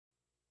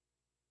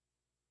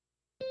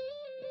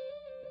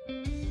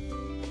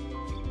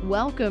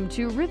Welcome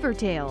to River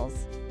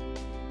Tales.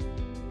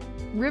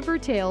 River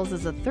Tales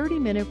is a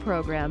 30-minute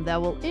program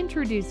that will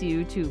introduce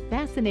you to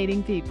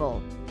fascinating people,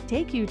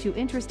 take you to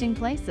interesting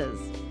places,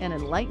 and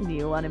enlighten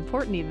you on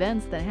important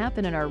events that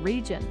happen in our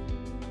region.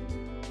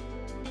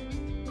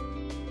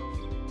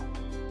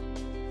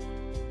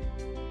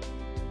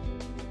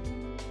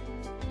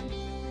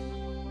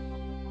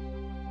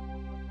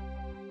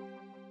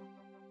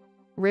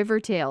 River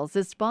Tales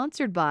is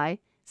sponsored by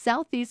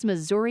Southeast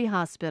Missouri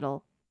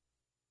Hospital.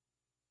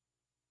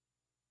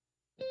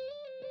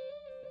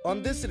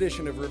 On this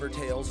edition of River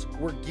Tales,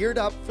 we're geared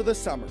up for the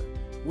summer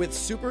with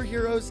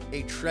superheroes,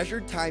 a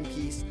treasured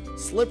timepiece,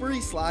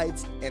 slippery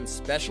slides, and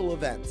special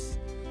events.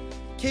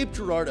 Cape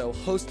Girardeau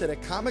hosted a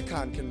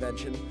Comic-Con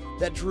convention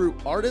that drew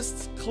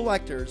artists,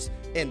 collectors,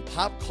 and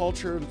pop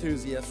culture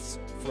enthusiasts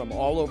from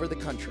all over the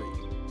country.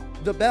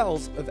 The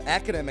bells of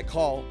Academic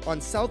Hall on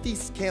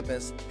Southeast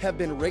Campus have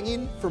been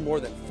ringing for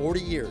more than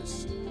 40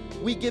 years.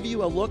 We give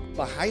you a look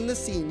behind the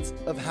scenes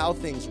of how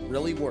things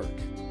really work.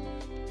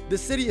 The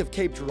city of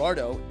Cape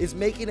Girardeau is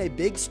making a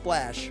big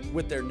splash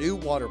with their new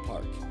water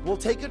park. We'll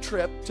take a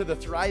trip to the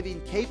thriving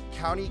Cape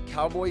County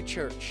Cowboy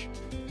Church.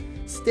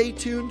 Stay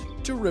tuned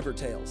to River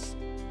Tales.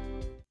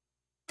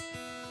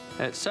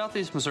 At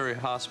Southeast Missouri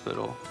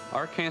Hospital,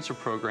 our cancer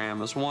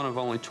program is one of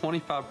only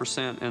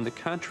 25% in the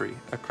country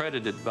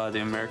accredited by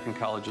the American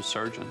College of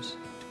Surgeons.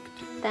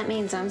 That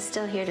means I'm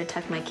still here to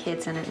tuck my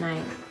kids in at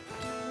night.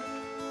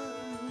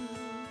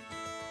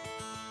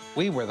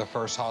 We were the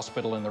first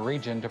hospital in the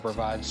region to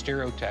provide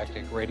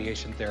stereotactic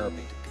radiation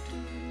therapy.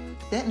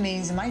 That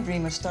means my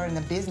dream of starting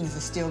a business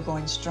is still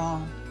going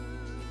strong.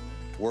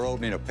 We're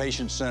opening a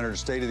patient-centered,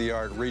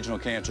 state-of-the-art regional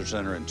cancer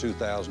center in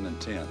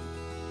 2010.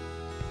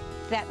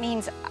 That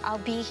means I'll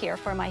be here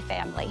for my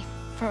family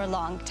for a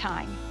long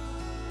time.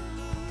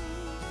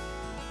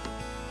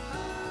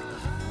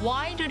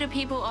 Why do the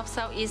people of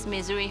Southeast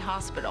Missouri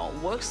Hospital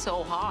work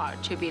so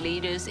hard to be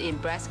leaders in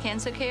breast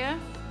cancer care?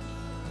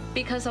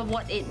 Because of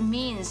what it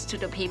means to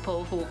the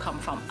people who come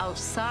from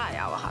outside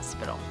our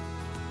hospital.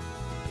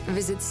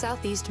 Visit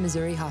Southeast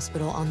Missouri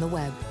Hospital on the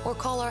web or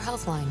call our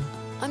health line.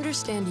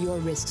 Understand your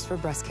risks for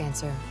breast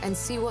cancer and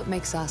see what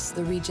makes us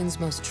the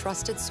region's most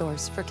trusted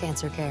source for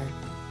cancer care.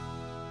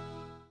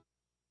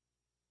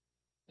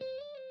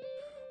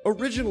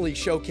 Originally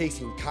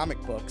showcasing comic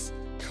books,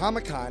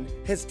 Comic-Con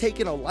has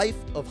taken a life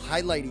of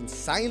highlighting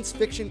science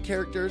fiction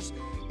characters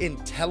in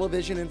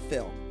television and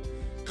film,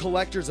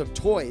 collectors of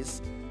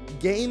toys,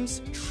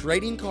 games,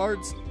 trading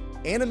cards,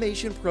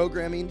 animation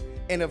programming,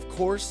 and of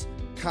course,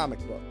 comic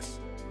books.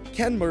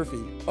 Ken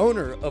Murphy,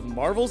 owner of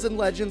Marvels and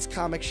Legends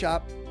Comic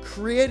Shop,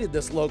 created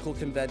this local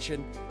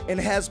convention and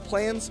has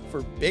plans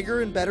for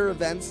bigger and better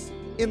events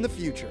in the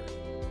future.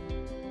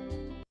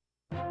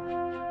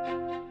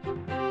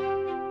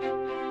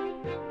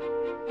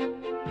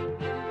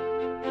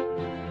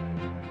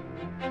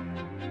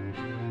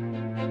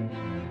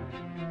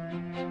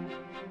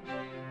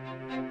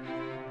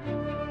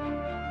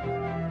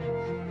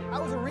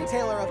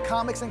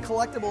 Comics and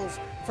collectibles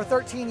for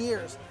 13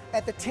 years.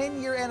 At the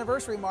 10-year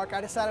anniversary mark,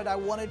 I decided I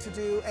wanted to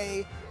do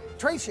a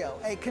trade show,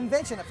 a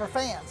convention for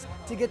fans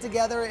to get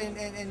together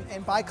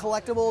and buy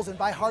collectibles and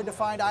buy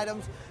hard-to-find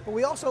items. But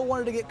we also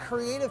wanted to get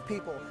creative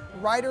people,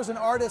 writers and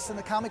artists in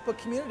the comic book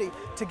community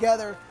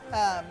together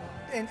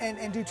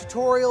and do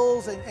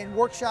tutorials and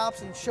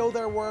workshops and show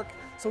their work.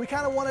 So we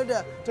kind of wanted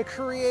to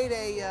create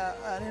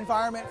an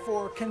environment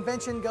for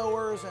convention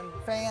goers and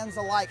fans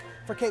alike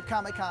for Cape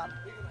Comic Con.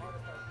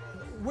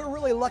 We're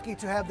really lucky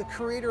to have the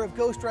creator of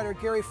Ghost Rider,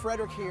 Gary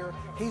Frederick, here.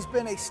 He's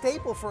been a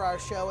staple for our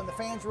show, and the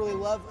fans really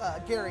love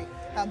Gary.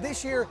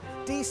 This year,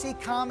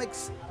 DC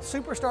Comics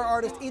superstar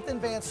artist Ethan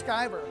Van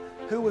Sciver,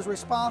 who was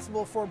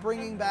responsible for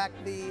bringing back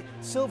the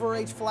Silver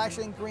Age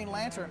flashing Green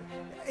Lantern,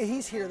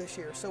 he's here this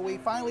year. So we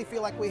finally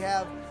feel like we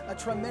have a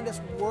tremendous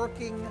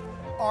working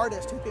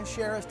artist who can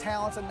share his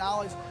talents and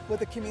knowledge with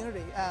the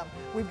community.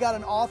 We've got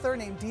an author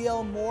named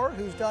D.L. Moore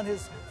who's done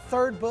his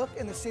third book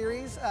in the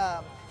series.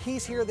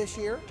 He's here this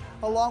year,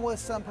 along with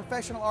some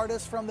professional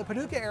artists from the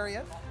Paducah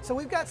area. So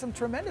we've got some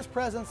tremendous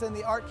presence in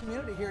the art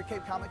community here at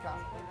Cape Comic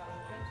Con.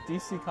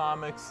 DC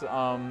Comics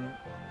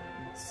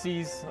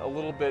sees a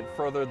little bit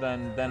further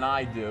than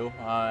I do,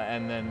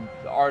 and then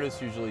the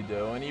artists usually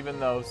do. And even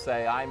though,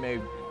 say, I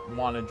may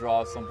want to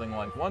draw something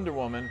like Wonder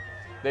Woman,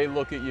 they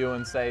look at you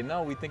and say,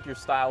 no, we think your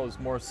style is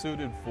more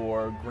suited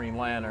for Green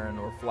Lantern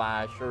or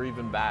Flash or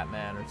even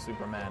Batman or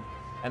Superman.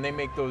 And they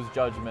make those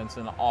judgments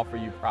and offer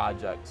you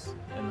projects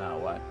in that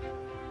way.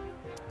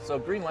 So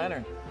Green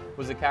Lantern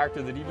was a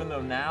character that even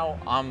though now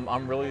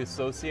I'm really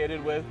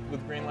associated with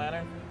Green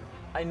Lantern,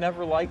 I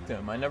never liked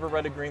him. I never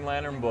read a Green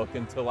Lantern book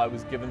until I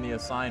was given the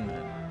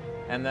assignment.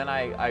 And then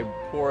I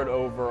pored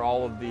over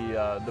all of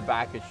the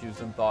back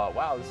issues and thought,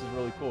 wow, this is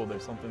really cool.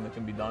 There's something that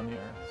can be done here.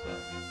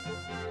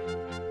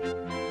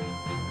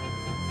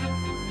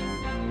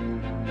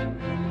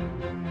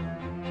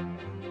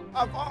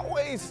 I've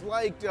always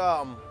liked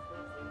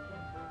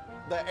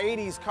the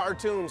 80s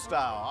cartoon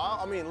style.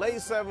 I mean, late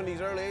 70s,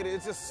 early 80s.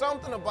 It's just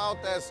something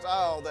about that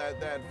style,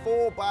 that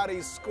full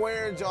body,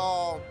 square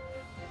jaw,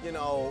 you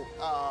know,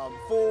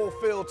 full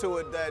feel to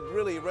it that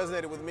really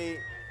resonated with me.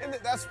 And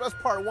that's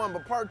part one.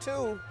 But part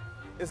two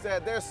is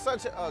that there's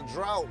such a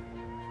drought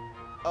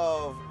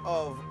of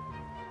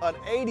an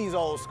 80s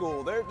old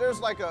school. There's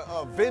like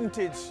a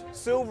vintage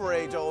Silver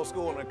Age old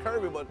school and a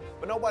curvy, but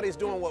nobody's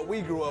doing what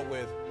we grew up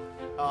with.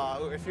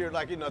 If you're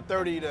like,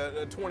 30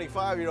 to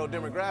 25-year-old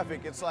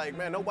demographic, it's like,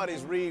 man,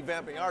 nobody's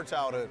revamping our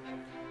childhood.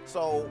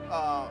 So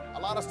a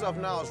lot of stuff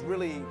now is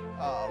really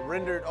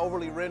rendered,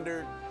 overly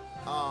rendered,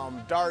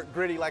 dark,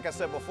 gritty, like I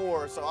said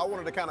before. So I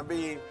wanted to kind of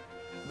be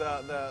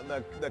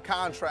the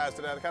contrast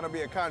to that, kind of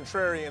be a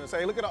contrarian and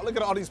say, look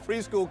at all these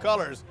preschool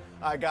colors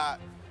I got,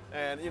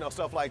 and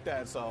stuff like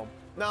that. So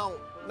now,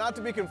 not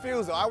to be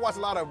confused though, I watch a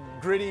lot of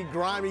gritty,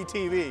 grimy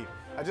TV.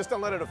 I just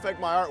don't let it affect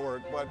my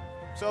artwork, but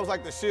shows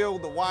like The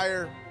Shield, The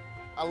Wire,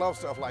 I love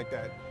stuff like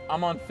that.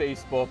 I'm on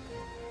Facebook,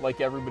 like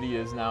everybody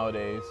is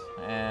nowadays,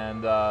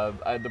 and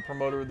the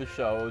promoter of the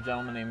show, a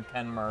gentleman named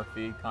Ken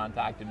Murphy,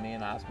 contacted me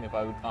and asked me if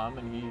I would come,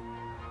 and he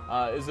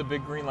is a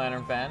big Green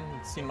Lantern fan,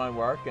 seen my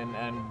work, and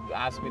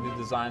asked me to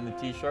design the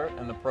t-shirt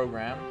and the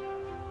program,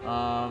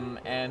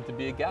 and to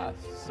be a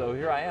guest. So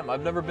here I am.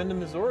 I've never been to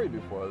Missouri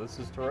before. This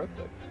is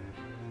terrific.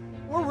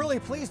 We're really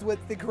pleased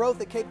with the growth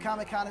that Cape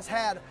Comic Con has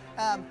had.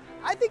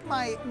 I think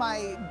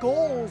my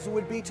goals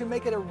would be to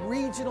make it a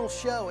regional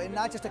show and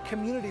not just a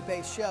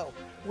community-based show.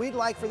 We'd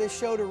like for this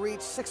show to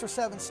reach 6 or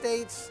 7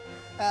 states,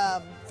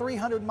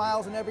 300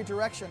 miles in every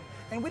direction.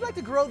 And we'd like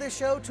to grow this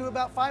show to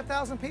about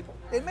 5,000 people.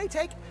 It may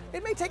take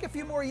a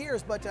few more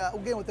years, but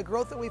again, with the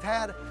growth that we've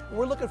had,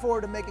 we're looking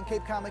forward to making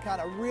Cape Comic Con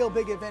a real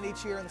big event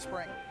each year in the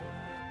spring.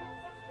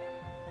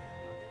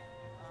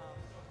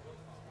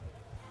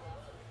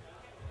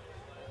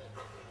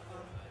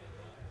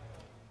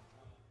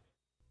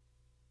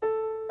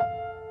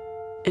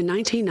 In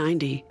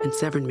 1990, in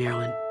Severn,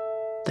 Maryland,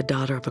 the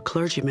daughter of a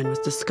clergyman was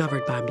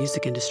discovered by a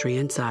music industry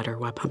insider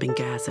while pumping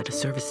gas at a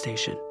service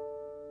station.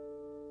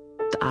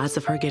 The odds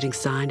of her getting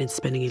signed and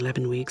spending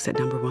 11 weeks at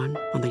 #1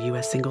 on the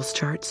U.S. singles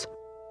charts?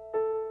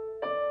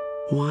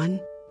 1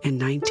 in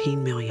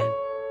 19 million.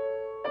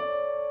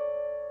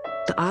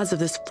 The odds of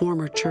this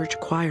former church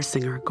choir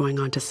singer going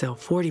on to sell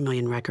 40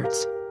 million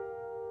records?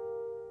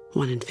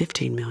 1 in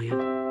 15 million.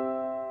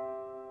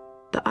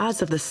 The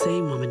odds of the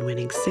same woman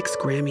winning 6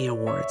 Grammy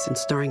Awards and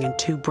starring in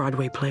 2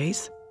 Broadway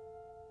plays?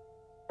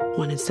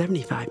 1 in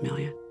 75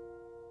 million.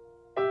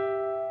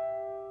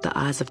 The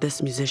odds of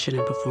this musician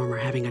and performer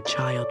having a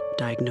child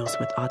diagnosed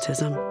with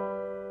autism?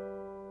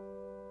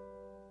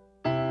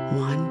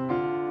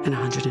 1 in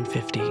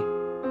 150.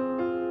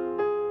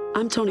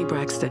 I'm Toni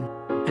Braxton,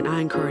 and I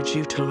encourage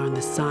you to learn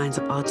the signs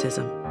of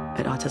autism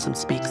at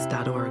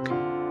autismspeaks.org.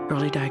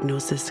 Early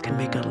diagnosis can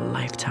make a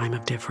lifetime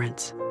of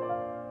difference.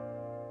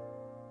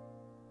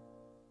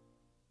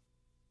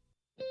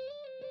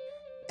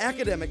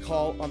 Academic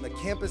Hall on the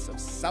campus of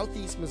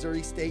Southeast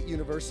Missouri State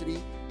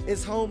University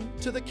is home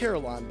to the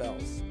Carillon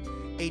Bells,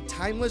 a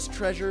timeless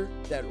treasure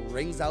that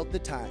rings out the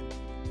time,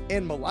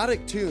 and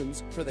melodic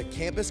tunes for the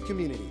campus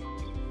community.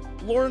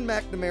 Lauren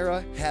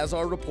McNamara has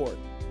our report.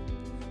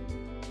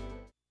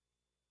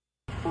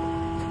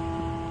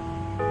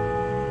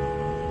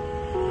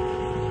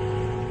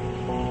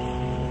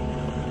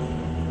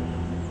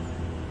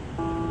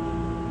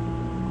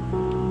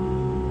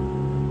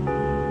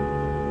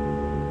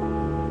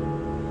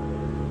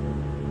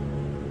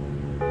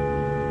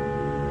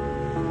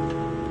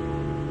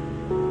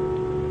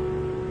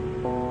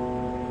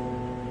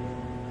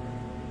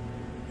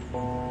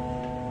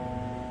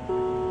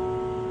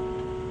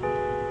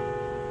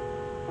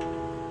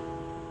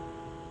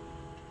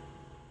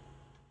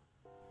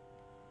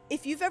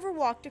 If you've ever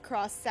walked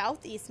across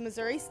Southeast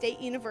Missouri State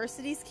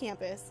University's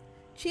campus,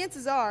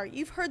 chances are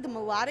you've heard the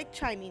melodic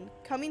chiming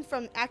coming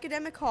from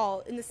Academic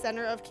Hall in the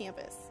center of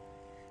campus.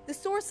 The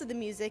source of the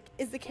music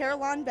is the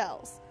Carillon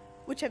Bells,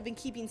 which have been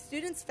keeping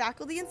students,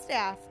 faculty, and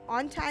staff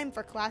on time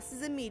for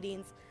classes and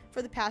meetings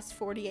for the past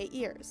 48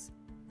 years.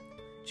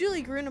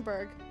 Julie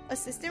Gruneberg,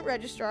 Assistant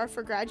Registrar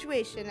for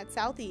Graduation at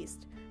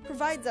Southeast,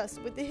 provides us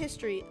with the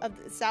history of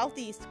the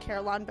Southeast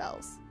Carillon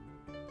Bells.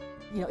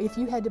 You know, if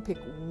you had to pick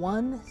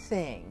one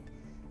thing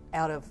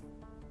out of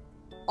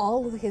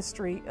all of the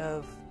history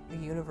of the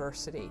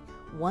university,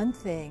 one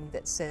thing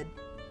that said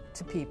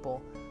to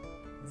people,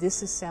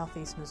 this is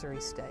Southeast Missouri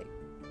State,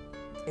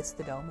 it's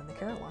the dome and the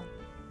Carillon.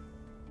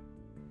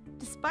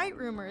 Despite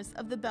rumors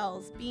of the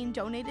bells being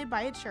donated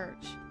by a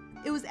church,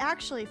 it was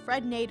actually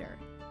Fred Nader,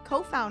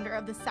 co-founder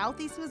of the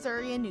Southeast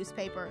Missourian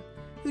newspaper,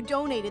 who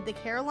donated the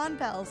Carillon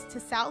Bells to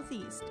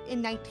Southeast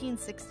in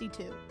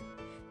 1962.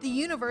 The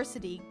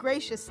university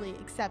graciously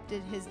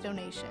accepted his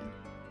donation.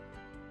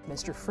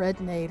 Mr. Fred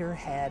Nader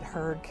had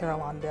heard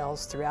Carillon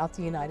Bells throughout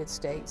the United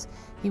States.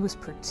 He was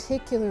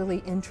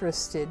particularly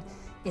interested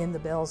in the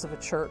bells of a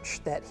church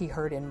that he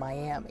heard in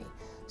Miami.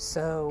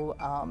 So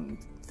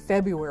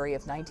February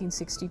of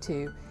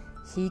 1962,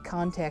 he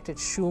contacted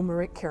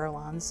Schulmerich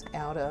Carillons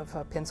out of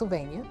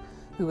Pennsylvania,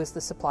 who was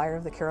the supplier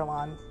of the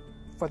Carillon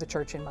for the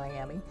church in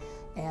Miami,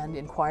 and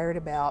inquired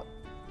about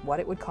what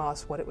it would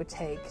cost, what it would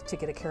take to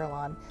get a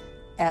Carillon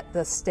at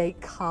the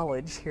State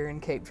College here in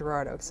Cape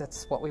Girardeau, because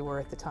that's what we were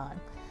at the time.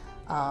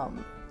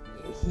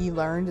 He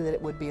learned that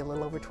it would be a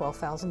little over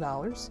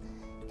 $12,000,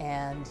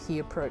 and he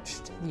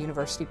approached the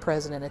university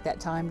president at that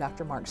time,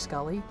 Dr. Mark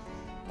Scully,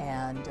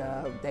 and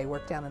they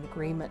worked out an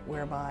agreement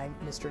whereby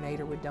Mr.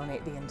 Nader would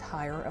donate the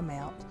entire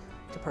amount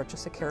to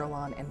purchase a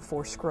Carillon and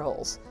 4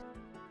 scrolls.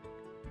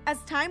 As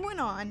time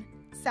went on,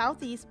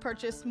 Southeast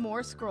purchased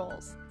more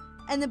scrolls,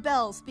 and the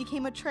bells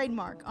became a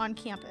trademark on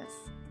campus.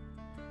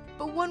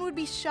 But one would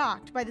be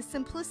shocked by the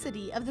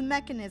simplicity of the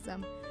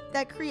mechanism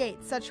that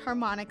creates such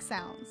harmonic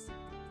sounds.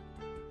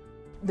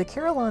 The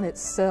Carillon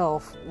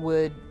itself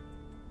would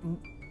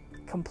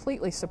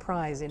completely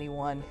surprise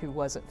anyone who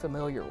wasn't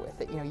familiar with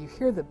it. You know, you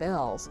hear the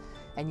bells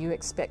and you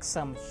expect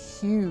some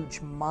huge,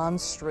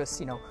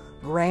 monstrous,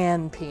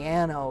 grand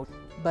piano,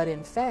 but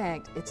in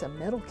fact, it's a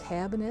metal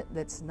cabinet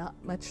that's not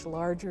much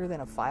larger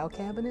than a file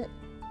cabinet.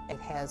 It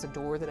has a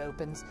door that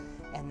opens,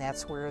 and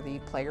that's where the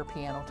player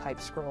piano type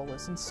scroll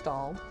is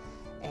installed,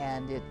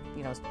 and it,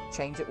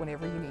 change it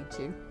whenever you need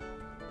to.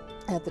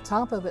 At the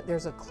top of it,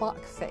 there's a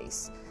clock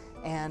face,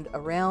 and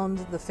around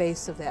the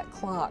face of that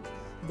clock,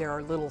 there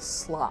are little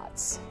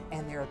slots,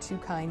 and there are 2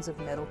 kinds of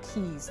metal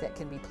keys that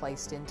can be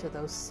placed into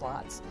those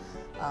slots.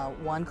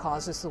 One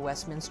causes the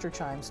Westminster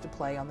chimes to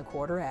play on the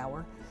quarter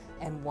hour,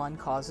 and one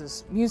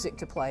causes music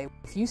to play.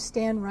 If you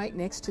stand right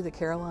next to the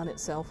Carillon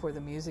itself where the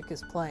music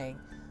is playing,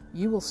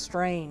 you will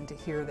strain to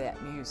hear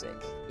that music.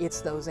 It's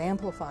those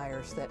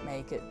amplifiers that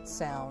make it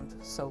sound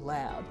so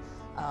loud.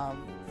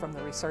 From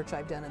the research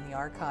I've done in the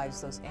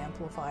archives, those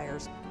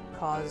amplifiers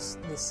cause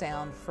the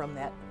sound from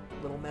that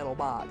little metal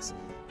box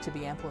to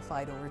be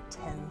amplified over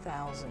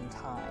 10,000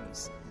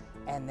 times,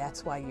 and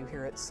that's why you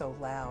hear it so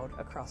loud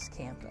across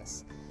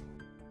campus.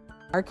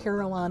 Our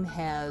Carillon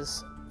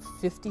has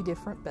 50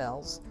 different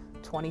bells,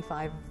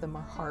 25 of them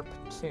are harp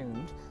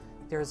tuned.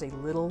 There's a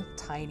little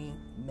tiny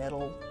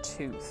metal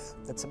tooth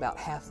that's about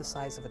half the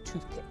size of a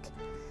toothpick,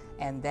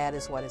 and that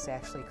is what is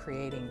actually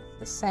creating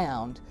the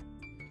sound.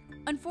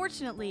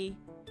 Unfortunately,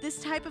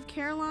 this type of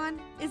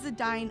Carillon is a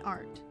dying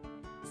art.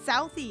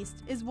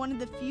 Southeast is one of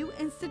the few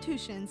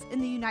institutions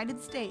in the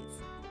United States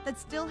that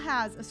still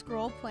has a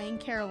scroll-playing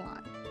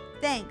Carillon,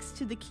 thanks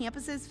to the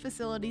campus's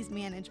facilities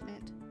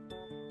management.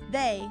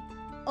 They,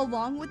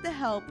 along with the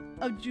help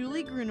of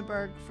Julie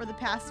Gruneberg for the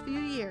past few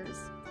years,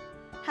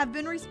 have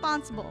been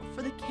responsible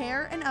for the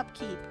care and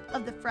upkeep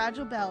of the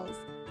fragile bells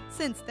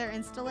since their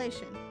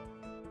installation.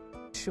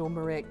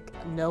 Schulmerich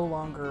no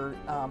longer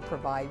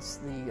provides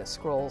the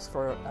scrolls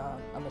for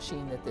a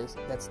machine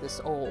that's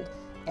this old,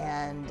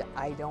 and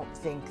I don't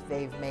think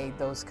they've made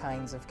those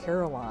kinds of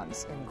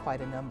Carillons in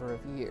quite a number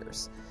of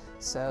years.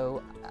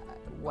 So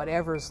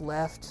whatever's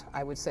left,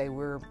 I would say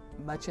we're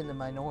much in the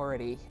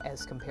minority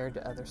as compared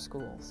to other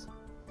schools.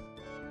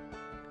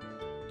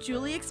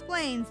 Julie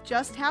explains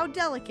just how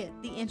delicate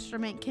the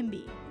instrument can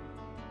be.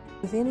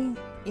 With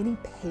any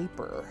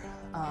paper,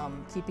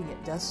 keeping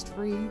it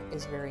dust-free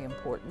is very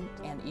important,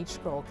 and each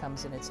scroll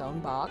comes in its own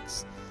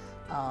box,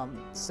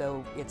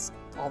 so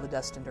all the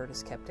dust and dirt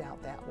is kept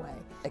out that way.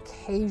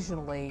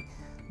 Occasionally,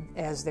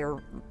 as they're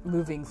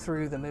moving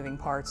through the moving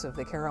parts of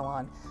the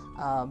Carillon,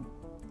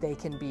 they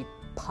can be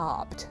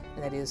popped.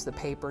 That is, the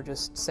paper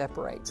just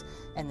separates,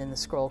 and then the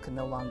scroll can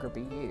no longer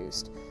be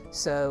used.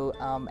 So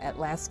at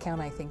last count,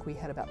 I think we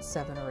had about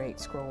 7 or 8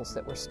 scrolls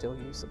that were still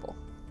usable.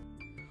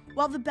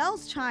 While the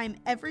bells chime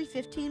every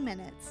 15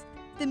 minutes,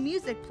 the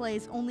music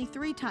plays only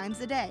 3 times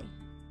a day.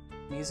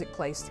 Music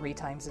plays 3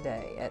 times a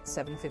day, at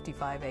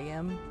 7:55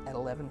 a.m., at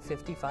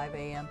 11:55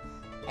 a.m.,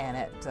 and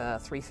at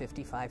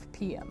 3:55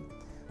 p.m.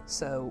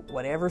 So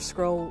whatever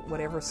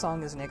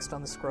song is next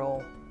on the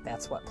scroll,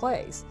 that's what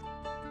plays.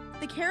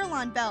 The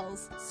Carillon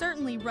Bells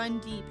certainly run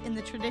deep in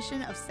the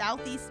tradition of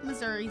Southeast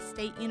Missouri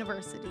State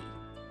University,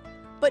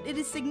 but it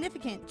is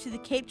significant to the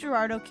Cape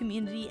Girardeau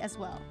community as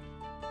well.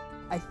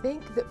 I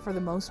think that for the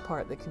most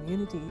part, the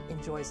community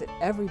enjoys it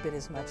every bit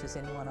as much as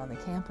anyone on the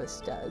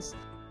campus does.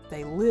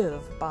 They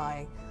live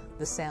by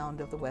the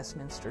sound of the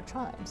Westminster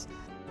chimes.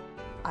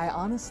 I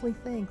honestly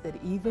think that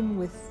even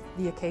with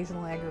the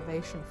occasional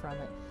aggravation from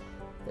it,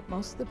 that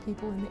most of the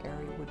people in the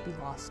area would be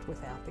lost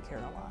without the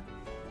Carillon.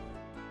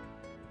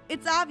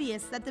 It's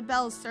obvious that the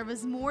bells serve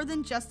as more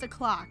than just a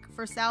clock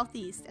for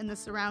Southeast and the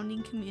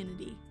surrounding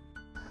community.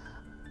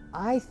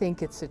 I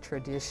think it's a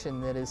tradition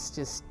that is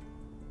just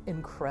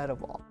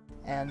incredible.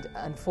 And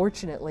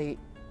unfortunately,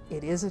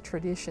 it is a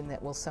tradition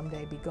that will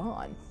someday be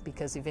gone,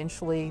 because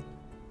eventually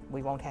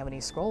we won't have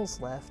any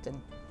scrolls left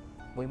and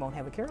we won't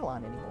have a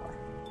Carillon anymore.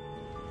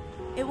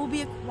 It will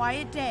be a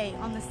quiet day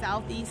on the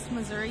Southeast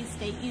Missouri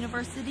State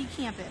University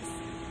campus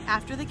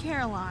after the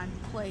Carillon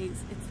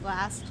plays its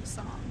last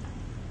song.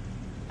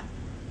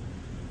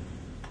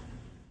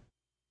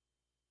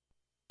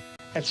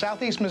 At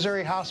Southeast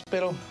Missouri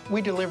Hospital,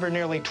 we deliver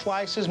nearly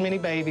twice as many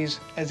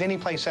babies as any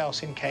place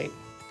else in Cape.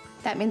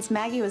 That means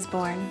Maggie was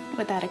born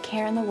without a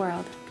care in the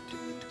world.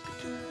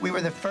 We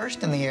were the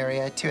first in the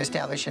area to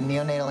establish a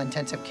neonatal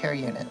intensive care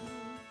unit.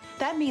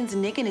 That means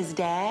Nick and his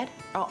dad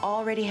are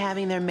already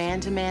having their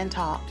man-to-man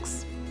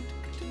talks.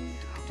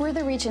 We're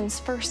the region's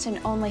first and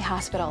only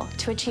hospital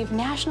to achieve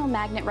national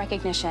magnet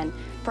recognition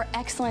for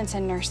excellence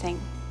in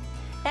nursing.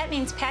 That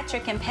means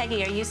Patrick and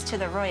Peggy are used to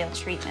the royal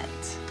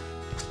treatment.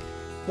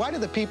 Why do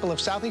the people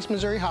of Southeast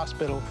Missouri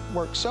Hospital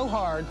work so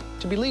hard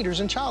to be leaders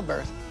in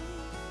childbirth?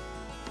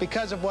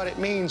 Because of what it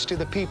means to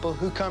the people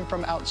who come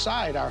from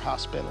outside our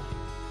hospital.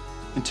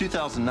 In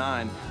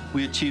 2009,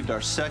 we achieved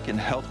our second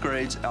Health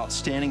Grades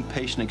Outstanding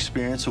Patient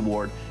Experience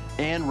Award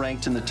and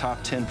ranked in the top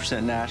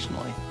 10%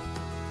 nationally.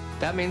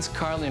 That means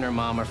Carly and her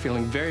mom are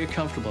feeling very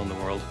comfortable in the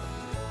world.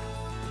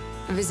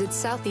 Visit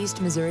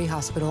Southeast Missouri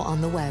Hospital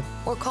on the web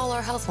or call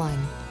our health line.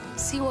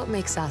 See what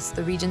makes us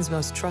the region's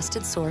most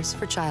trusted source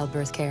for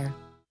childbirth care.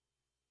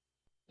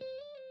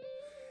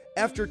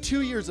 After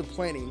 2 years of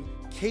planning,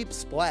 Cape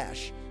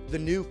Splash, the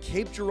new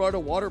Cape Girardeau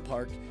Water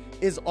Park,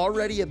 is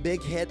already a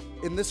big hit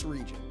in this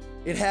region.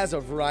 It has a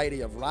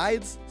variety of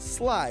rides,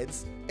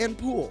 slides, and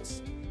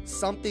pools.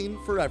 Something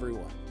for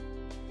everyone.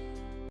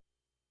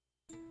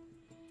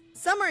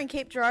 Summer in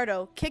Cape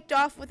Girardeau kicked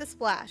off with a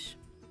splash,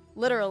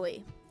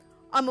 literally.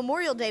 On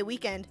Memorial Day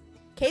weekend,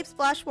 Cape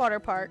Splash Water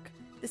Park,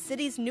 the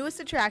city's newest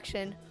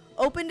attraction,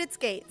 opened its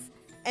gates,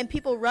 and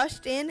people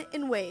rushed in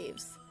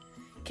waves.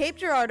 Cape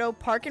Girardeau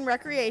Park and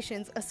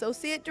Recreation's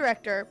Associate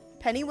Director,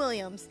 Penny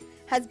Williams,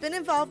 has been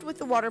involved with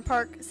the water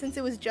park since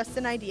it was just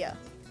an idea,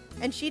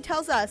 and she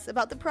tells us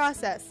about the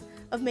process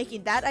of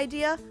making that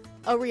idea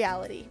a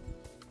reality.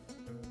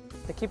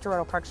 The Cape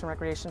Girardeau Parks and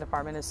Recreation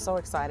Department is so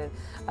excited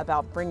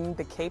about bringing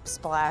the Cape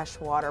Splash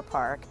Water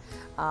Park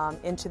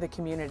into the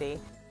community.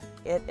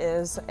 It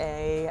is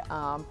a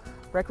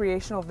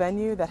recreational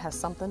venue that has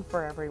something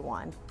for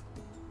everyone.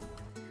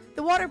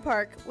 The water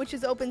park, which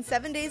is open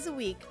 7 days a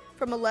week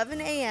from 11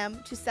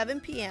 a.m. to 7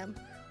 p.m.,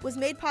 was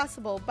made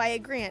possible by a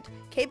grant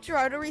Cape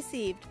Girardeau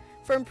received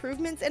for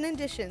improvements and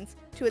additions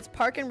to its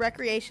Park and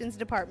Recreations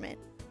Department.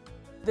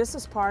 This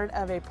is part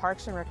of a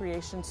Parks and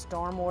Recreation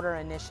Stormwater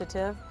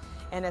Initiative,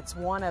 and it's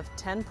one of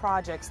 10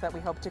 projects that we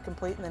hope to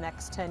complete in the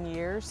next 10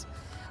 years.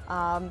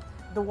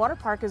 The water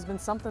park has been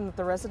something that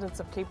the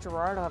residents of Cape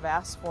Girardeau have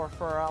asked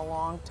for a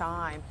long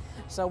time.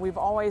 So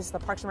the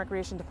Parks and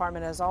Recreation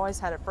Department has always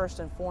had it first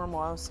and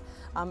foremost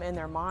in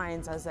their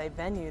minds as a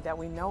venue that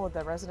we know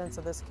the residents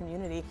of this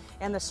community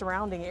and the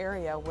surrounding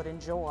area would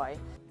enjoy.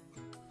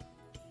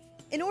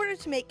 In order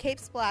to make Cape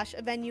Splash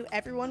a venue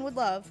everyone would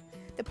love,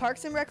 the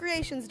Parks and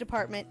Recreations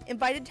Department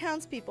invited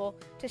townspeople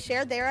to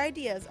share their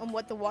ideas on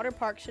what the water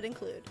park should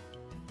include.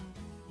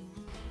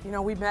 You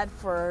know, we met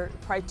for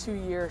probably 2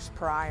 years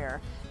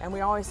prior, and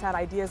we always had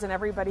ideas, and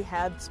everybody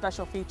had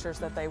special features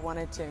that they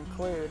wanted to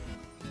include.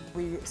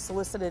 We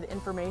solicited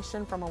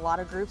information from a lot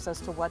of groups as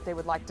to what they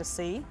would like to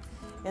see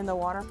in the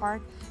water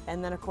park,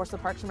 and then of course the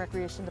Parks and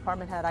Recreation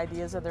Department had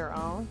ideas of their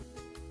own.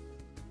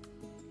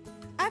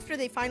 After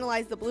they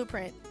finalized the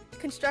blueprint,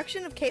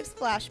 construction of Cape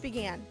Splash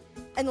began,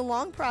 and the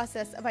long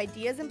process of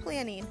ideas and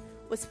planning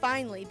was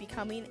finally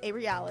becoming a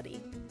reality.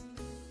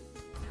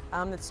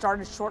 It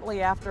started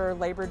shortly after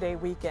Labor Day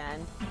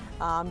weekend,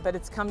 but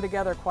it's come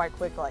together quite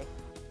quickly.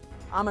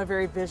 I'm a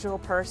very visual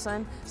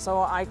person,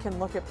 so I can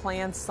look at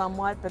plans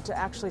somewhat, but to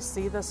actually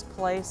see this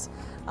place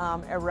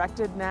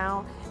erected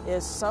now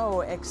is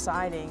so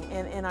exciting,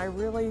 and I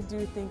really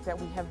do think that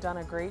we have done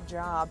a great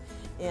job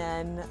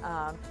in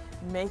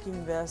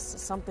making this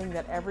something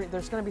that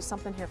there's going to be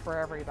something here for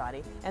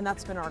everybody, and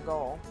that's been our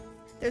goal.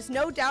 There's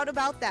no doubt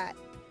about that.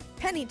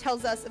 Penny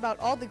tells us about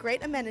all the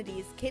great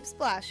amenities Cape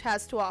Splash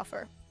has to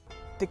offer.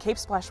 The Cape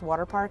Splash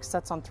Water Park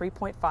sits on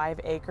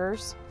 3.5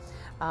 acres.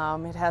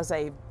 It has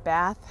a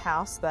bath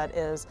house that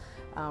is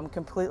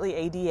completely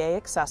ADA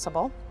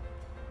accessible.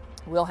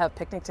 We'll have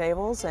picnic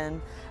tables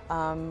and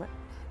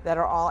that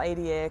are all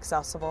ADA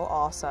accessible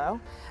also.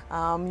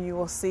 You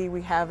will see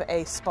we have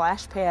a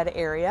splash pad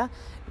area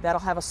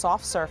that'll have a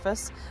soft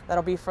surface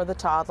that'll be for the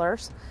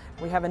toddlers.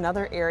 We have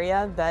another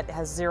area that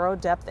has zero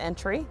depth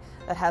entry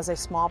that has a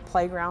small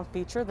playground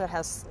feature that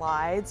has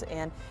slides,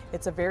 and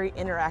it's a very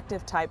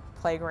interactive type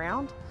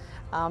playground.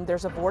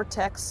 There's a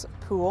vortex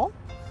pool.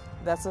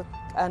 That's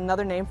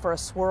another name for a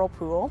swirl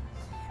pool.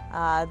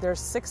 There's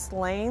 6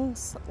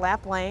 lanes,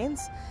 lap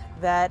lanes,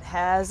 that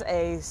has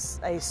a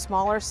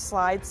smaller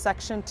slide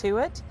section to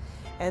it.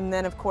 And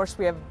then of course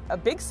we have a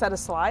big set of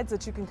slides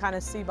that you can kind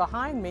of see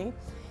behind me,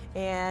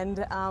 and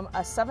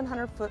a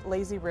 700-foot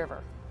lazy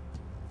river.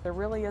 There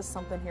really is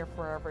something here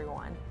for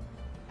everyone.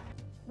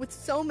 With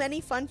so many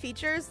fun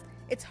features,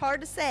 it's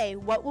hard to say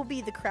what will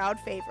be the crowd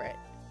favorite.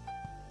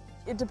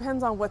 It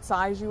depends on what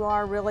size you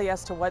are, really,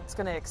 as to what's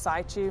going to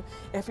excite you.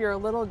 If you're a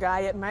little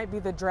guy, it might be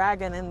the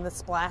dragon in the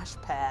splash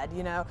pad,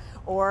 you know,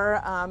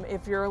 or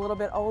if you're a little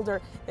bit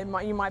older,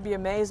 you might be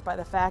amazed by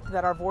the fact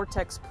that our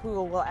vortex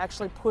pool will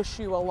actually push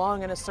you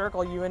along in a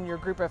circle, you and your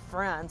group of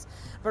friends.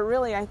 But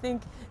really, I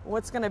think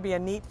what's going to be a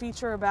neat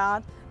feature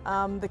about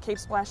the Cape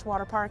Splash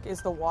Water Park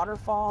is the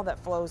waterfall that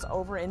flows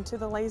over into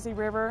the lazy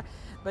river,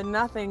 but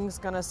nothing's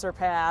going to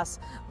surpass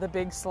the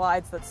big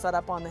slides that set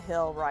up on the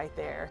hill right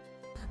there.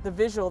 The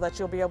visual that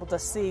you'll be able to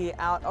see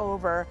out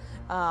over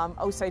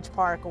Osage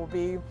Park will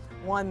be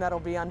one that'll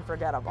be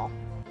unforgettable.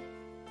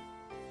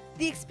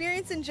 The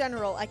experience in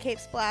general at Cape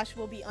Splash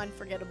will be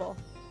unforgettable.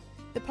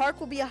 The park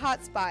will be a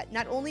hotspot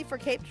not only for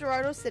Cape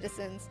Girardeau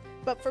citizens,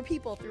 but for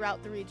people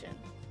throughout the region.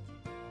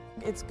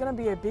 It's going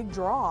to be a big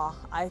draw,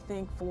 I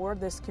think, for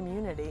this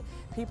community.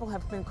 People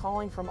have been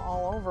calling from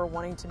all over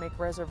wanting to make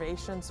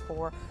reservations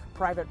for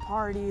private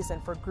parties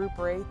and for group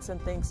rates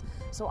and things.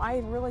 So I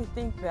really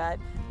think that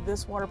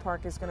this water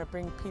park is going to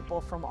bring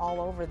people from all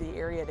over the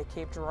area to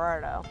Cape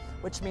Girardeau,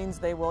 which means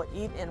they will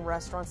eat in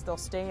restaurants, they'll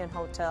stay in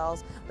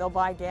hotels, they'll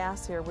buy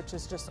gas here, which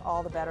is just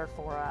all the better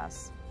for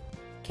us.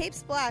 Cape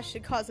Splash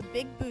should cause a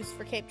big boost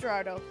for Cape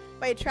Girardeau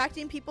by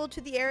attracting people to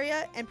the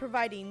area and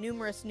providing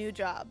numerous new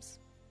jobs.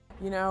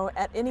 You know,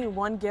 at any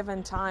one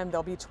given time,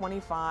 there'll be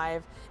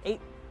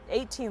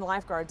 18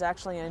 lifeguards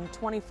actually, and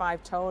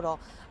 25 total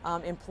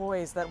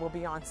employees that will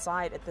be on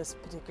site at this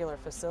particular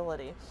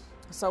facility.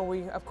 So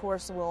we, of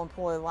course, will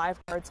employ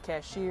lifeguards,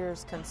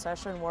 cashiers,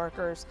 concession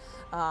workers,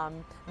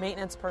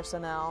 maintenance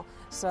personnel.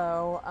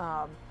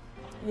 So,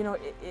 you know,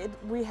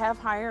 we have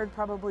hired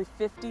probably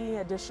 50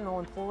 additional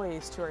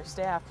employees to our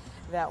staff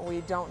that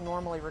we don't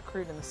normally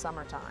recruit in the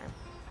summertime.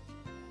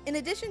 In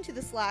addition to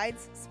the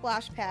slides,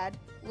 splash pad,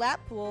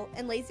 lap pool,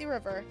 and lazy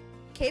river,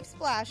 Cape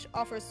Splash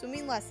offers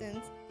swimming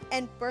lessons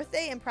and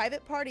birthday and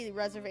private party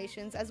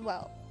reservations as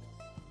well.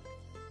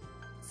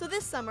 So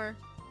this summer,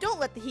 don't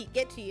let the heat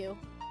get to you.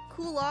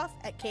 Cool off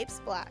at Cape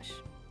Splash.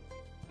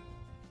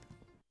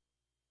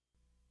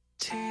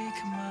 Take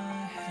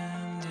my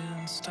hand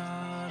and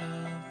start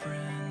a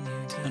brand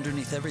new day.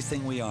 Underneath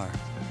everything we are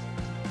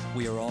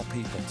all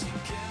people.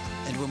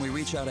 And when we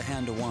reach out a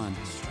hand to one,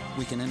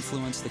 we can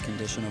influence the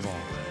condition of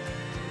all.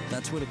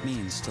 That's what it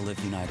means to live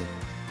united.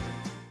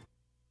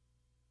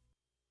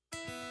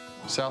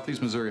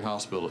 Southeast Missouri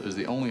Hospital is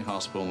the only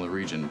hospital in the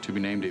region to be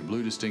named a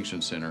Blue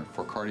Distinction Center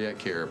for Cardiac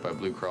Care by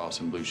Blue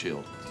Cross and Blue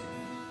Shield.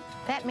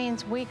 That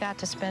means we got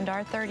to spend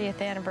our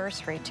 30th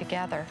anniversary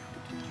together.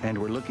 And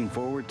we're looking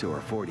forward to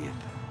our 40th.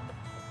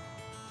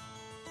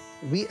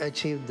 We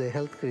achieved the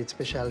Health Grade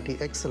Specialty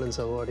Excellence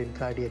Award in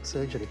Cardiac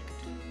Surgery.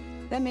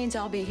 That means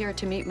I'll be here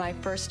to meet my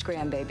first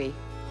grandbaby.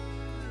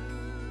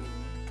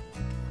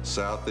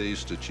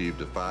 Southeast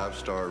achieved a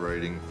 5-star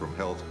rating from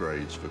Health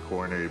Grades for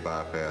coronary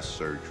bypass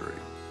surgery.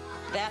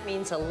 That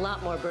means a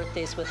lot more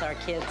birthdays with our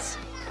kids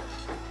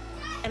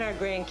and our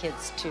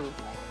grandkids, too.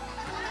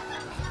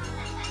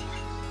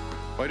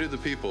 Why do the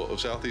people of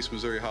Southeast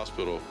Missouri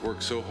Hospital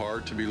work so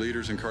hard to be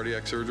leaders in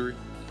cardiac surgery?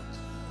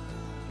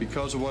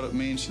 Because of what it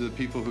means to the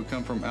people who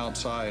come from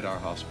outside our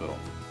hospital.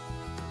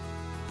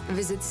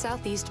 Visit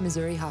Southeast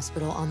Missouri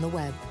Hospital on the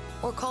web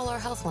or call our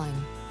health line.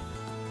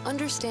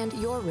 Understand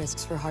your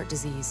risks for heart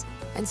disease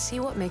and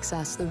see what makes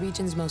us the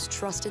region's most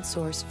trusted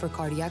source for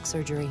cardiac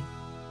surgery.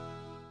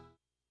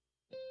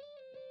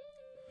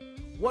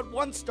 What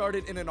once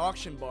started in an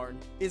auction barn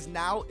is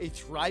now a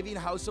thriving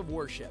house of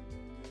worship.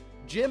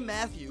 Jim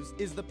Matthews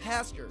is the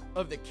pastor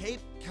of the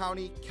Cape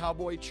County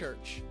Cowboy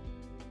Church.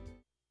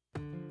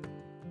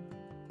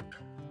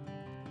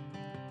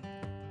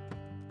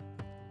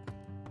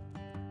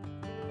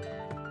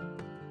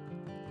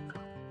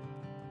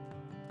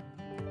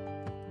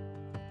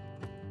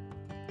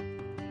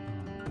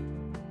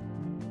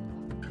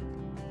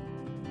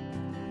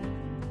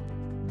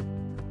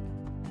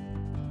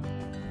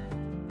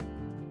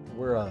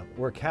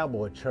 We're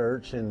Cowboy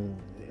Church, and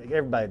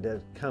everybody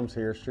that comes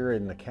here sure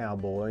isn't a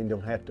cowboy and don't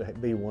have to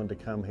be one to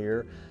come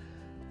here.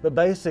 But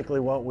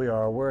basically what we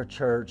are, we're a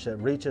church that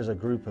reaches a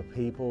group of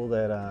people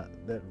that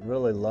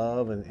really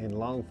love and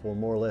long for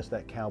more or less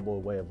that cowboy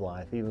way of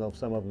life, even though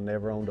some of them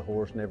never owned a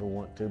horse, never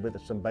want to. But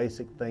there's some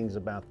basic things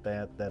about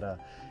that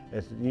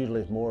it's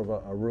usually more of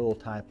a rural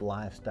type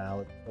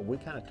lifestyle. But we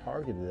kind of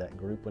targeted that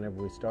group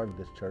whenever we started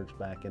this church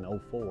back in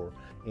 '04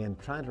 and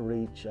trying to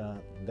reach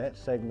that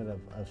segment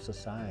of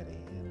society.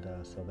 And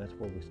so that's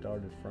where we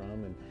started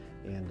from. And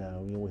you know,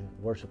 we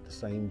worship the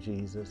same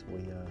Jesus.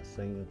 We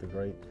sing the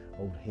great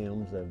old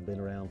hymns that have been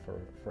around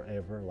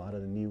forever, a lot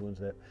of the new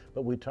ones.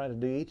 But we try to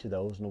do each of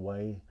those in a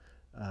way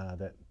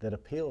that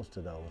appeals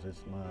to those.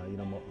 It's you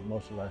know,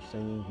 most of our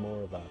singing's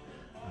more of a,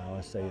 I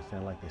always say it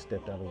sounds like they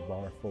stepped out of a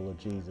bar full of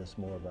Jesus,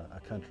 more of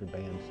a country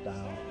band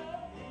style.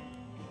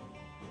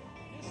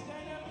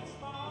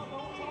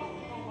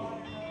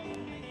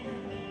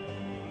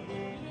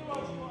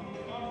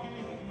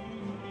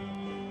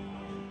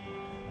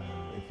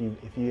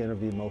 if you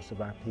interview most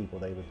of our people,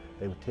 they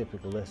would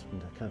typically listen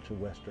to country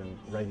western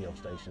radio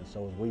stations.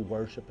 So as we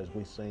worship, as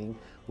we sing,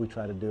 we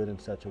try to do it in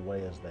such a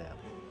way as that.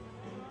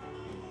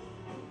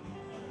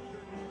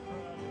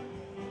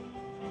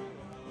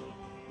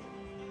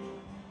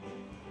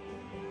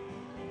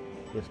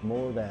 It's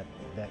more that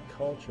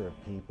culture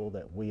of people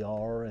that we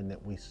are and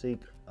that we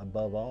seek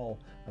above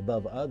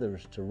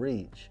others to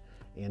reach,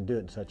 and do it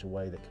in such a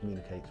way that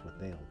communicates with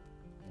them.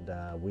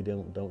 And we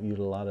don't use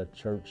a lot of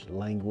church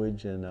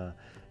language and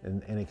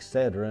et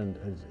cetera, and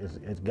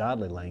it's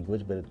godly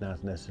language, but it's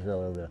not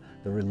necessarily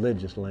the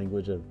religious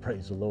language of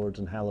praise the Lords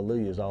and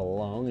hallelujahs all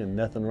along, and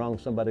nothing wrong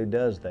if somebody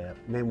does that.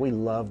 Man, we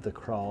love the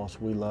cross,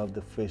 we love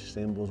the fish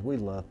symbols, we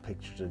love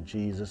pictures of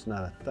Jesus,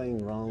 not a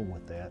thing wrong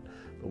with that.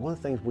 But one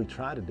of the things we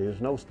try to do is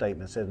no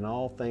statement says, in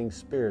all things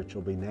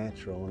spiritual be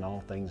natural, and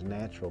all things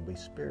natural be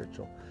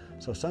spiritual.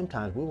 So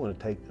sometimes we want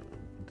to take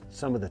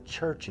some of the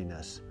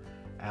churchiness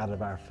out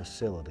of our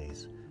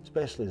facilities,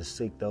 especially to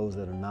seek those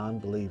that are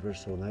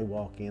non-believers, so when they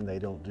walk in, they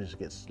don't just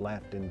get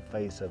slapped in the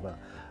face of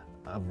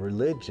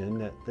religion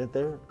that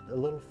they're a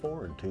little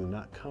foreign to,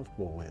 not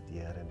comfortable with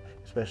yet, and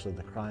especially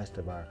the Christ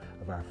of our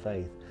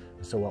faith.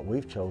 And so what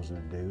we've chosen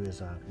to do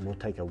is we'll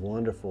take a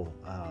wonderful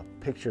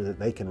picture that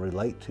they can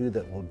relate to,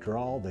 that will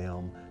draw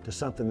them to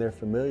something they're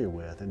familiar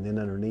with, and then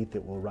underneath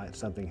it we'll write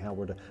something how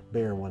we're to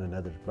bear one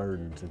another's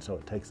burdens. And so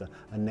it takes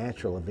a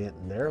natural event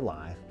in their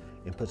life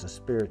and puts a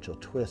spiritual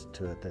twist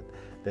to it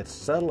that's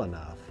subtle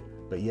enough,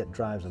 but yet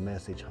drives a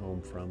message home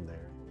from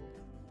there.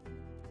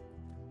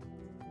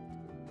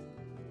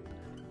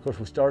 Of course,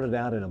 we started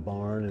out in a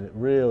barn, and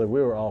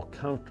we were all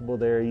comfortable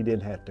there. You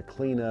didn't have to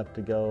clean up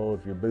to go.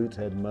 If your boots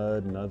had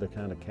mud and other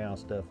kind of cow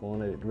stuff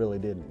on it, it really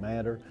didn't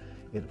matter.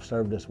 It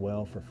served us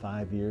well for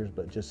 5 years,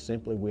 but just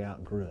simply we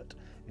outgrew it.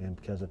 And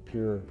because of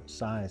pure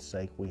size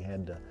sake, we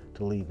had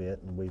to leave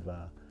it, and we've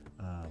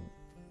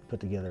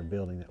put together a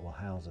building that will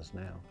house us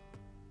now.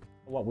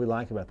 What we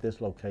like about this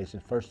location,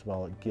 first of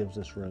all, it gives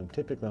us room.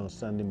 Typically on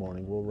Sunday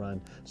morning, we'll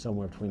run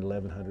somewhere between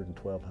 1,100 and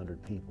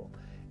 1,200 people.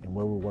 And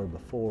where we were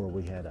before,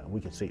 we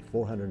could seat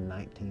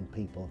 419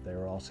 people if they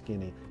were all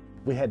skinny.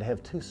 We had to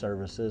have 2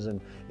 services,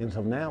 and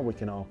so now we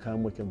can all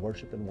come, we can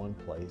worship in one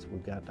place.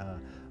 We've got,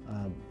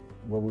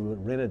 where we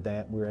rented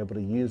that, we were able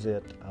to use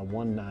it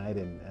one night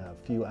and a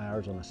few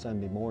hours on a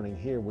Sunday morning.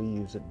 Here we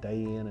use it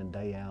day in and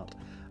day out.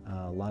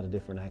 A lot of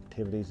different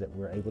activities that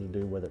we're able to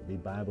do, whether it be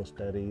Bible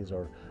studies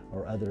or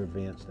other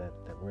events that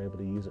we're able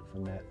to use it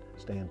from that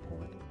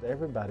standpoint.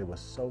 Everybody was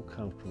so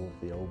comfortable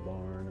with the old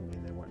barn. I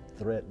mean, they weren't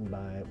threatened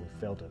by it. We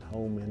felt at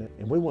home in it.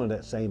 And we wanted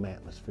that same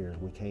atmosphere as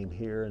we came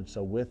here. And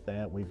so with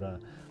that, we've,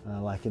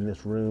 like in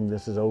this room,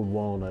 this is old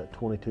walnut,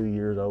 22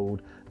 years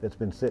old, that's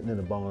been sitting in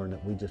a barn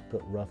that we just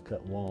put rough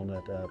cut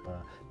walnut up.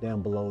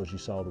 Down below, as you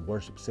saw, the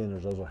worship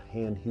centers, those are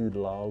hand-hewed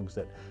logs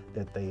that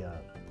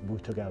we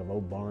took out of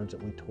old barns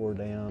that we tore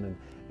down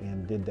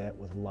and did that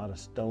with a lot of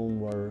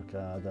stonework,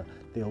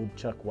 the old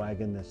chuck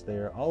wagon that's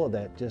there, all of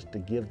that just to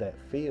give that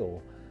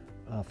feel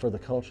for the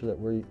culture that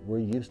we're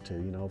used to.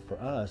 You know, for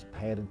us,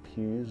 padded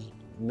pews,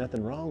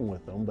 nothing wrong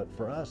with them, but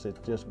for us,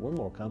 it's just, we're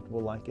more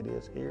comfortable like it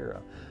is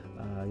here.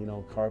 You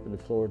know,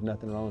 carpeted floors,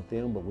 nothing wrong with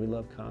them, but we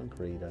love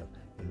concrete.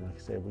 And like I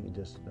said, we can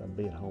just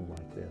be at home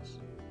like this.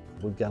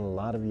 We've got a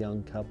lot of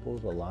young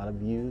couples, a lot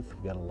of youth,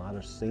 we've got a lot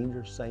of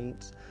senior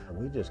saints.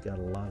 We've just got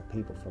a lot of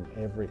people from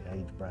every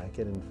age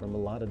bracket and from a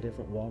lot of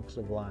different walks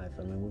of life.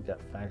 I mean, we've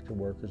got factory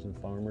workers and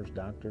farmers,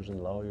 doctors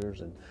and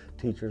lawyers and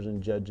teachers and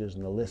judges,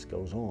 and the list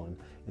goes on.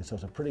 And so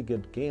it's a pretty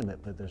good gamut,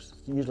 but there's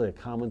usually a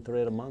common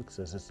thread amongst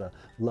us. It's a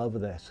love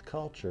of this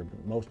culture,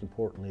 but most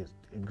importantly,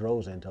 it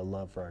grows into a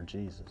love for our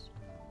Jesus.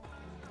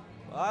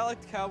 Well, I like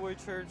the Cowboy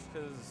Church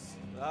because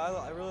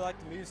I really like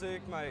the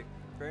music. My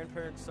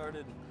grandparents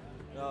started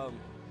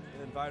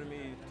invited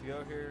me to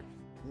go here.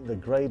 The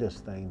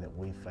greatest thing that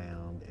we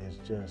found is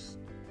just,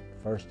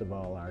 first of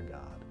all, our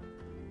God.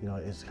 You know,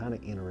 it's kind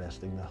of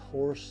interesting. The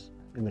horse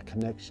and the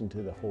connection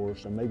to the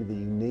horse, or maybe the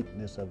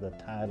uniqueness of the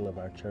title of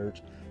our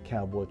church,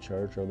 Cowboy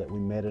Church, or that we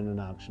met in an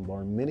auction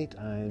barn. Many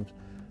times,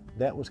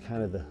 that was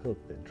kind of the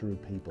hook that drew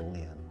people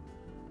in.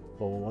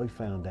 But what we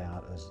found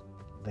out is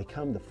they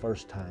come the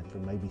first time for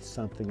maybe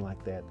something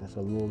like that that's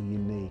a little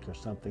unique, or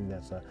something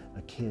that's a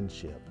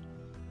kinship.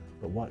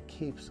 But what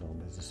keeps them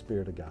is the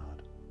Spirit of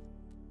God.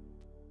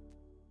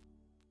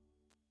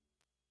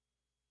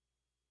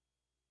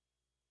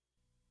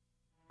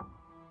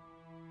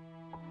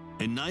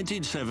 In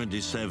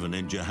 1977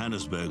 in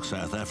Johannesburg,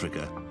 South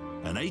Africa,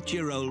 an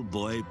 8-year-old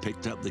boy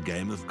picked up the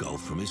game of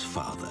golf from his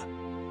father.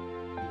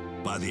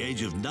 By the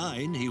age of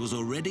 9, he was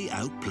already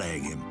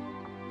outplaying him.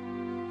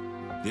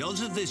 The odds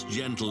of this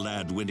gentle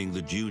lad winning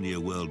the Junior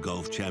World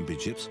Golf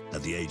Championships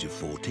at the age of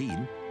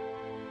 14,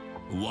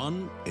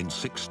 1 in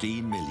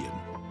 16 million.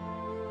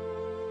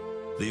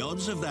 The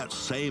odds of that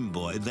same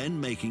boy then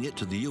making it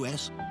to the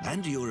US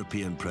and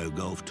European Pro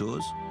Golf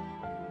Tours,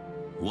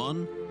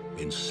 1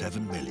 in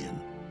 7 million.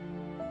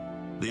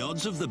 The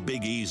odds of the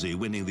Big Easy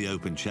winning the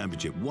Open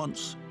Championship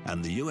once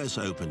and the US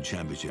Open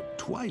Championship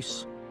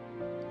twice,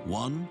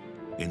 1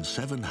 in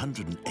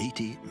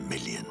 780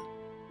 million.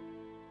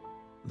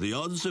 The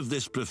odds of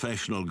this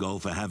professional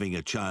golfer having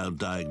a child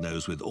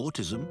diagnosed with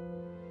autism?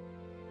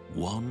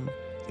 1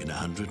 in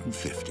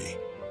 150.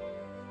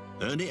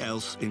 Ernie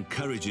Els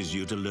encourages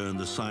you to learn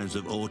the signs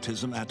of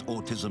autism at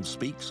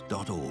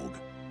autismspeaks.org.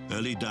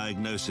 Early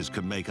diagnosis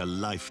can make a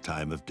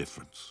lifetime of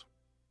difference.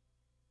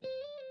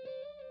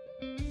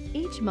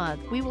 Each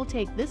month, we will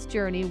take this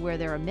journey where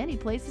there are many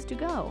places to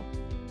go.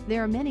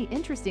 There are many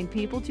interesting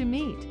people to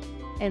meet,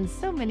 and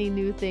so many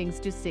new things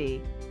to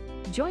see.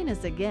 Join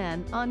us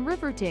again on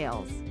River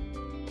Tales.